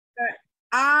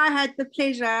I had the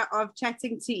pleasure of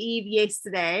chatting to Eve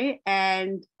yesterday,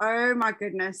 and oh my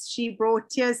goodness, she brought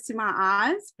tears to my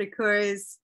eyes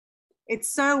because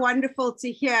it's so wonderful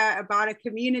to hear about a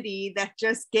community that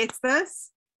just gets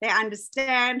this. They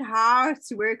understand how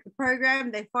to work the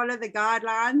program, they follow the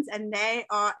guidelines, and they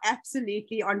are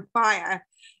absolutely on fire.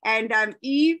 And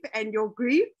Eve and your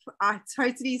group, I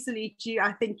totally salute you.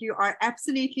 I think you are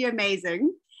absolutely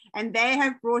amazing. And they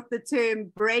have brought the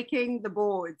term breaking the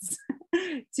boards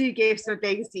to Gifts of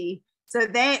Legacy. So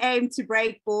they aim to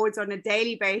break boards on a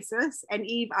daily basis. And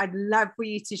Eve, I'd love for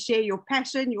you to share your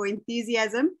passion, your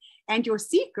enthusiasm, and your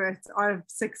secrets of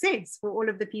success for all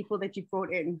of the people that you've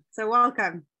brought in. So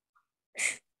welcome.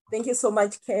 Thank you so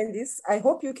much, Candice. I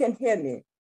hope you can hear me.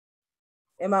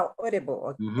 Am I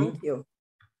audible? Thank you.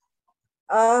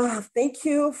 Thank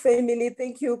you, family.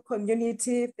 Thank you,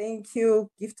 community. Thank you,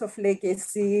 Gift of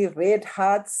Legacy, Red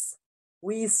Hearts.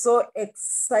 We're so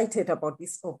excited about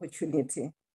this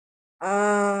opportunity.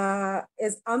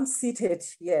 As I'm seated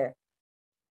here,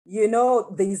 you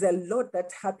know, there's a lot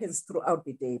that happens throughout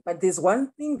the day, but there's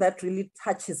one thing that really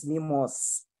touches me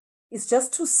most. It's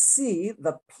just to see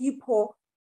the people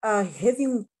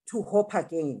having to hope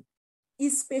again,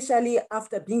 especially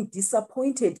after being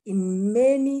disappointed in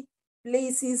many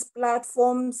places,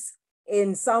 platforms,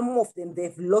 and some of them,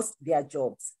 they've lost their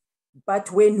jobs.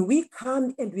 But when we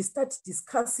come and we start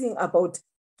discussing about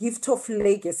Gift of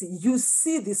Legacy, you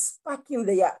see the spark in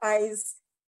their eyes.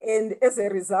 And as a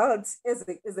result,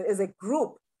 as a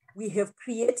group, we have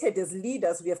created as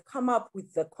leaders, we have come up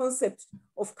with the concept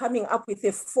of coming up with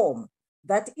a form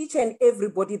that each and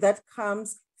everybody that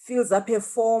comes fills up a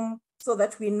form so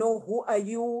that we know who are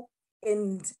you.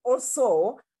 And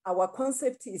also our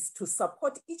concept is to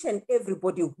support each and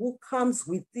everybody who comes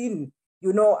within,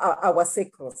 you know, our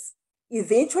circles.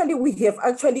 Eventually, we have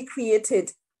actually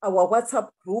created our WhatsApp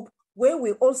group where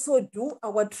we also do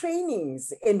our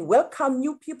trainings and welcome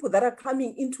new people that are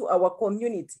coming into our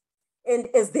community. And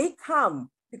as they come,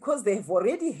 because they've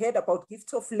already heard about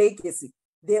Gift of Legacy,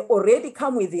 they already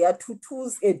come with their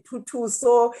tutus and tutus.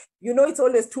 So, you know, it's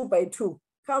always 2 by 2.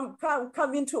 Come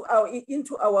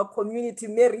into our community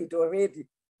married already.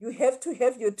 You have to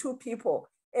have your 2 people.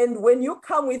 And when you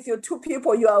come with your 2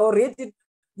 people, you are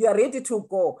ready to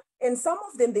go. And some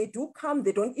of them, they do come,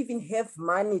 they don't even have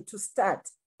money to start,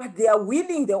 but they are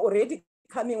willing, they're already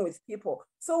coming with people.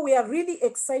 So we are really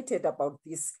excited about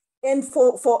this. And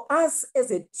for us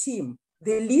as a team,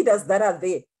 the leaders that are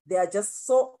there, they are just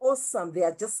so awesome. They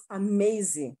are just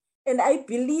amazing. And I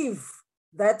believe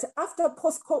that after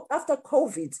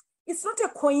COVID, it's not a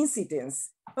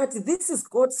coincidence, but this is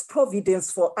God's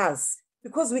providence for us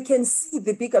because we can see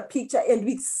the bigger picture and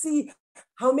we see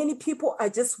how many people are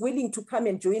just willing to come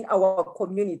and join our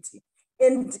community.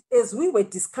 And as we were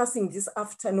discussing this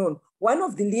afternoon, one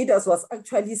of the leaders was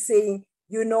actually saying,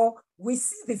 you know, we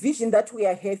see the vision that we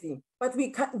are having, but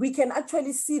we can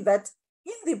actually see that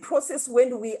in the process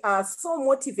when we are so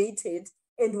motivated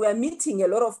and we are meeting a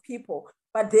lot of people,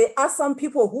 but there are some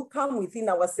people who come within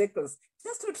our circles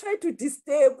just to try to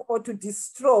disturb or to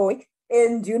destroy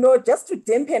and, you know, just to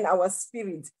dampen our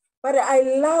spirit. But I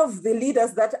love the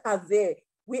leaders that are there.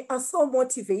 We are so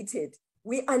motivated.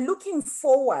 We are looking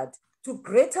forward to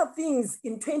greater things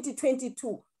in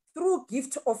 2022 through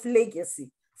Gift of Legacy.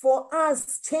 For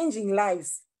us, changing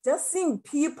lives, just seeing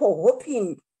people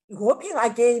hoping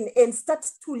again and start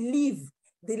to live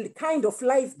the kind of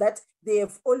life that they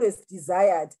have always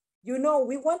desired. You know,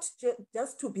 we want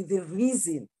just to be the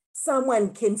reason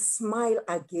someone can smile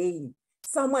again,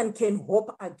 someone can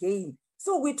hope again.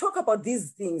 So we talk about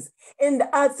these things. And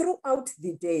throughout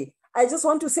the day, I just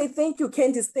want to say thank you,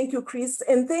 Candice, thank you, Chris,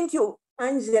 and thank you,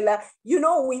 Angela. You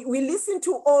know, we listen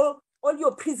to all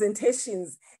your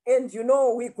presentations and, you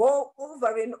know, we go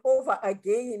over and over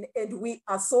again and we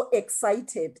are so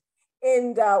excited.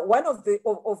 And one of the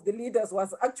leaders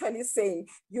was actually saying,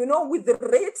 you know, with the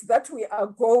rate that we are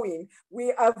going,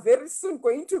 we are very soon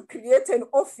going to create an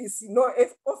office, you know, an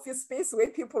office space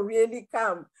where people really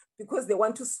come because they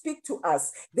want to speak to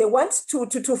us. They want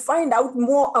to find out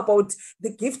more about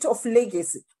the Gift of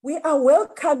Legacy. We are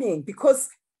welcoming because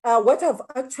what I've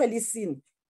actually seen,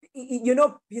 you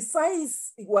know,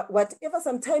 besides whatever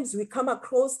sometimes we come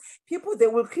across, people, they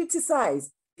will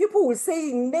criticize. People will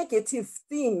say negative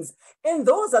things. And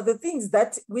those are the things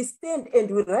that we stand and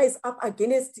we rise up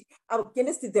against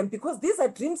them because these are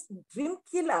dream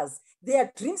killers. They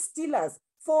are dream stealers.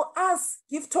 For us,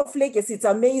 Gift of Legacy, it's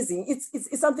amazing.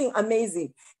 It's something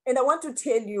amazing. And I want to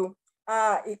tell you,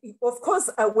 of course,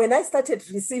 when I started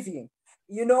receiving,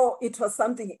 you know, it was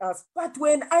something else. But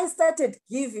when I started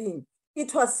giving,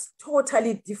 it was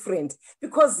totally different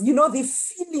because, you know, the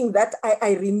feeling that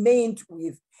I remained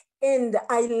with, and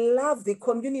I love the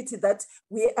community that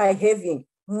we are having.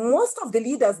 Most of the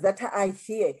leaders that I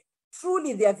hear,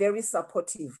 truly, they are very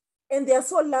supportive and they are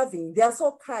so loving, they are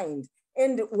so kind.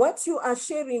 And what you are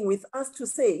sharing with us to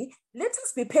say, let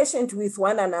us be patient with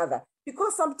one another,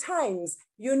 because sometimes,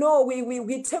 you know,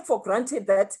 we take for granted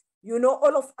that, you know,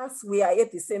 all of us, we are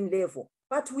at the same level,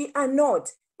 but we are not.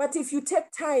 But if you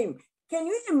take time, can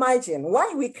you imagine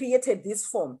why we created this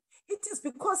form? It is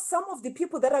because some of the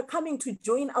people that are coming to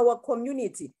join our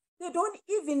community, they don't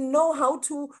even know how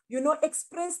to, you know,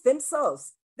 express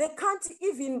themselves. They can't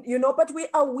even, you know, but we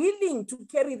are willing to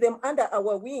carry them under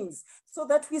our wings so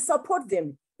that we support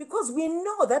them, because we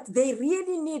know that they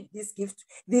really need this gift,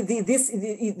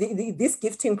 this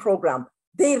gifting program.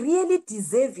 They really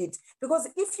deserve it, because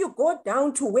if you go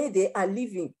down to where they are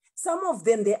living, some of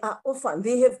them, they are orphans.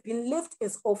 They have been left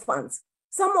as orphans.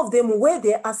 Some of them, where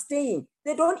they are staying,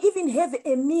 they don't even have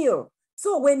a meal.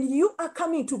 So when you are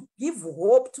coming to give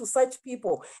hope to such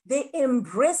people, they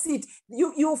embrace it.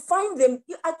 You find them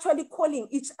actually calling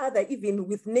each other, even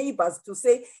with neighbors, to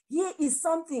say, here is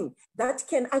something that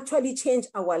can actually change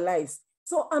our lives.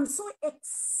 So I'm so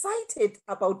excited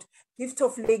about Gift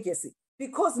of Legacy,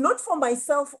 because not for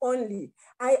myself only.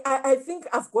 I think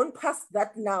I've gone past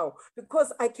that now,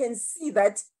 because I can see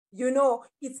that, you know,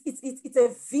 it's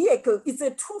a vehicle, it's a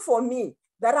tool for me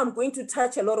that I'm going to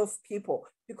touch a lot of people,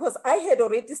 because I had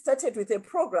already started with a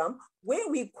program where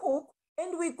we cook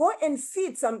and we go and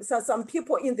feed some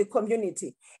people in the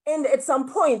community. And at some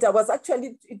point, I was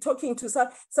actually talking to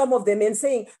some of them and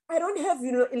saying, I don't have,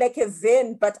 you know, like a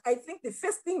van, but I think the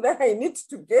first thing that I need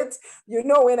to get, you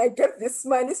know, when I get this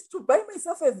money, is to buy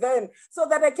myself a van so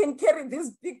that I can carry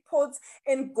these big pots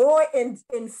and go and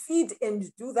feed and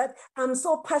do that. I'm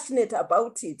so passionate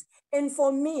about it. And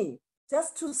for me,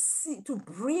 just to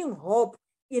bring hope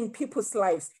in people's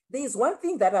lives. There is one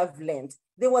thing that I've learned.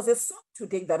 There was a song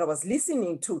today that I was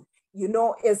listening to, you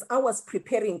know, as I was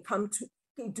preparing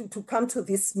to come to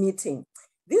this meeting.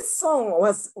 This song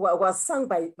was sung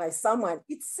by someone.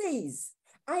 It says,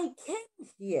 I came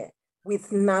here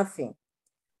with nothing,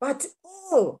 but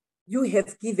all you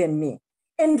have given me.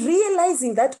 And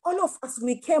realizing that all of us,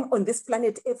 we came on this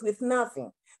planet Earth with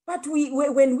nothing. But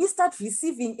when we start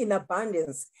receiving in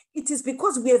abundance, it is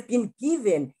because we have been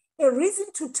given a reason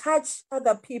to touch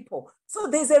other people. So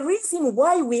there's a reason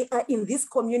why we are in this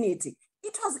community.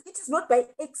 It is not by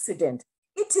accident.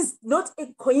 It is not a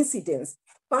coincidence,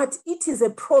 but it is a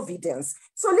providence.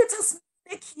 So let us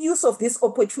make use of this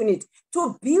opportunity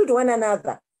to build one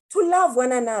another, to love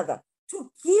one another,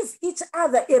 to give each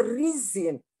other a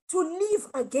reason to live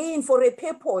again for a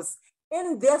purpose.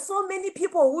 And there are so many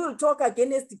people who will talk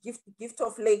against the gift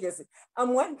of legacy.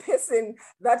 I'm one person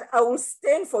that I will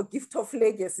stand for gift of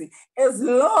legacy as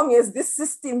long as this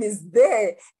system is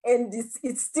there and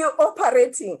it's still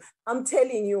operating. I'm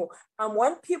telling you, I'm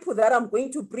one people that I'm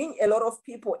going to bring a lot of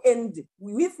people. And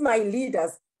with my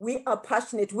leaders, we are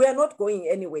passionate. We are not going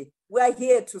anywhere. We are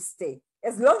here to stay.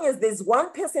 As long as there's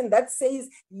one person that says,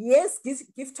 yes,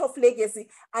 gift of legacy,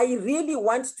 I really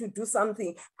want to do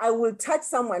something, I will touch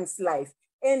someone's life.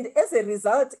 And as a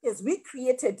result, as we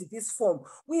created this form,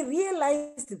 we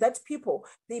realized that people,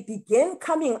 they began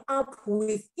coming up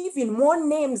with even more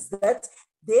names that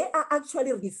they are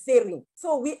actually referring.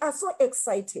 So we are so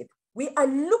excited. We are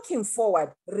looking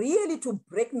forward really to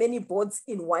break many boards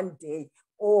in one day.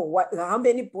 Or how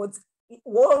many boards?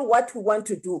 All what we want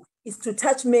to do is to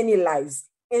touch many lives.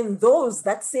 And those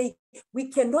that say we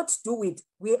cannot do it,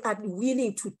 we are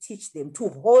willing to teach them, to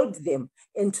hold them,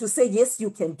 and to say, yes, you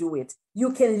can do it.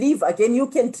 You can live again, you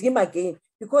can dream again.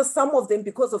 Because some of them,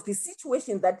 because of the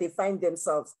situation that they find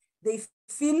themselves, they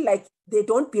feel like they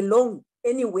don't belong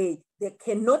anyway. They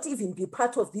cannot even be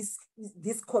part of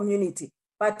this community.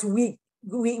 But we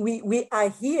are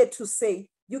here to say,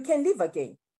 you can live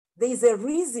again. There is a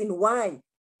reason why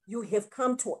you have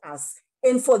come to us.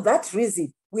 And for that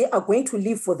reason, we are going to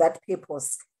live for that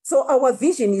purpose. So our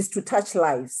vision is to touch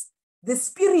lives. The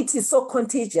spirit is so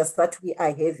contagious that we are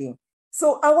having.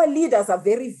 So our leaders are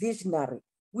very visionary.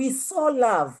 We sow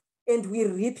love and we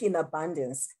reap in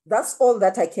abundance. That's all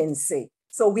that I can say.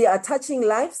 So we are touching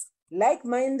lives,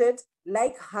 like-minded,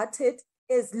 like-hearted,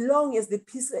 as long as the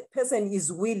person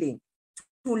is willing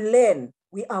to learn.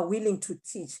 We are willing to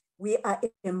teach. We are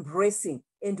embracing.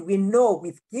 And we know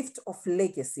with gift of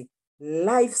legacy,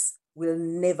 lives will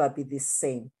never be the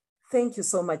same. Thank you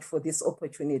so much for this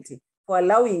opportunity, for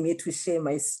allowing me to share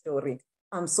my story.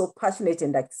 I'm so passionate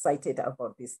and excited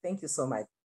about this. Thank you so much.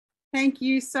 Thank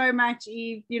you so much,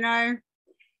 Eve. You know,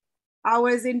 I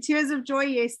was in tears of joy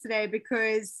yesterday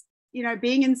because, you know,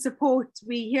 being in support,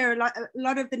 we hear a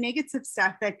lot of the negative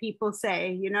stuff that people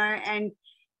say, you know, and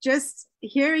just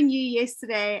hearing you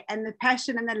yesterday and the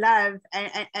passion and the love,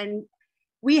 and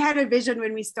we had a vision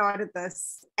when we started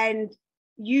this, and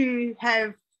you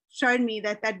have shown me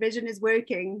that that vision is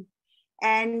working.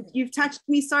 And you've touched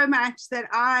me so much that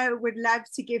I would love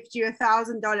to gift you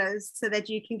 $1,000 so that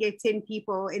you can get 10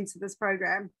 people into this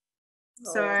program.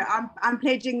 Oh. So I'm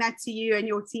pledging that to you and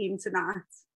your team tonight.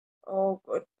 Oh,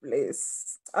 God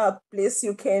bless. Bless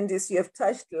you, Candice. You have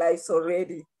touched lives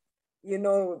already. You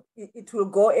know, it will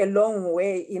go a long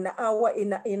way in our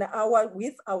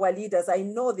with our leaders. I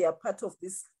know they are part of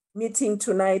this meeting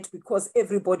tonight because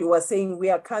everybody was saying we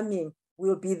are coming.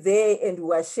 We'll be there and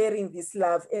we are sharing this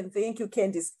love. And thank you,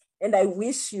 Candice. And I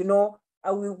wish, you know,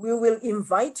 we will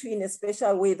invite you in a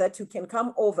special way that you can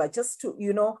come over just to,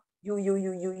 you know,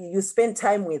 you spend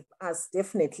time with us,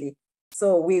 definitely.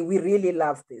 So we really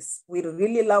love this. We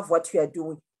really love what you are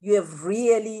doing. You have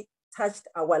really touched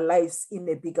our lives in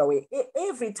a bigger way.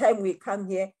 Every time we come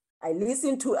here, I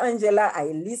listen to Angela,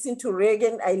 I listen to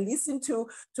Reagan, I listen to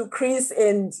Chris,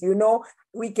 and you know,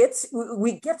 we get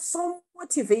so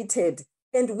motivated.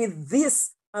 And with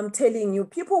this, I'm telling you,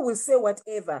 people will say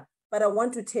whatever, but I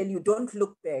want to tell you, don't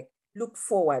look back, look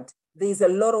forward. There's a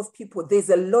lot of people, there's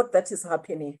a lot that is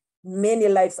happening. Many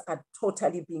lives are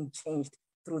totally being changed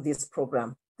through this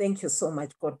program. Thank you so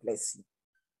much. God bless you.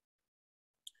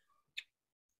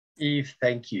 Eve,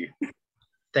 thank you.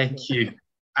 Thank you.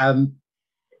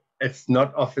 It's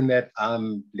not often that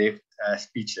I'm left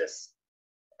speechless.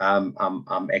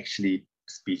 I'm actually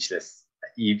speechless.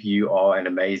 Eve, you are an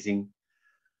amazing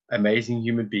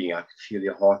human being. I can feel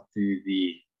your heart through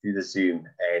the Zoom,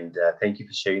 and thank you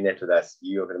for sharing that with us.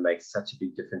 You are going to make such a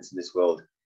big difference in this world,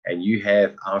 and you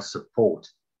have our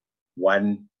support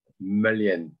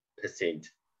 1,000,000%.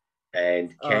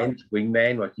 And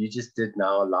Wingman, what you just did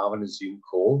now live on a Zoom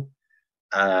call,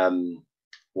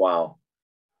 wow,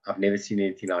 I've never seen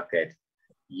anything like that.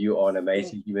 You are an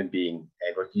amazing human being,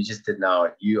 and what you just did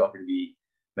now, you are going to be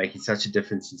making such a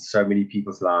difference in so many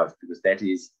people's lives, because that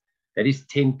is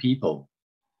 10 people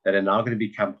that are now going to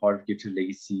become part of Gift of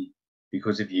Legacy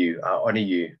because of you. I honor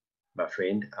you, my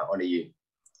friend. I honor you,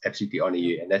 absolutely honor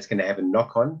you, and that's going to have a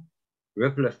knock-on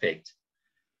ripple effect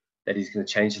that is going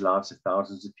to change the lives of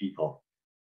thousands of people.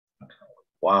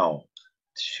 Wow,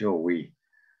 sure.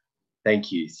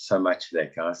 Thank you so much for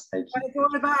that, guys. Thank you. What it's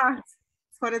all about. It's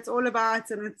what it's all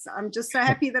about, and I'm just so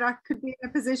happy that I could be in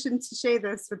a position to share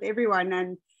this with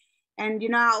everyone. And you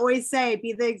know, I always say,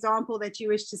 be the example that you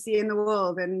wish to see in the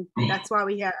world, and that's why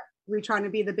we're trying to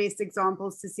be the best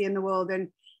examples to see in the world.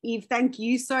 And Eve, thank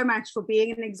you so much for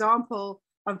being an example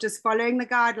of just following the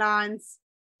guidelines,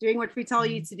 doing what we tell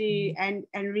you to do, and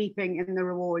reaping in the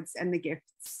rewards and the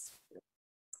gifts.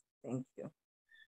 Thank you.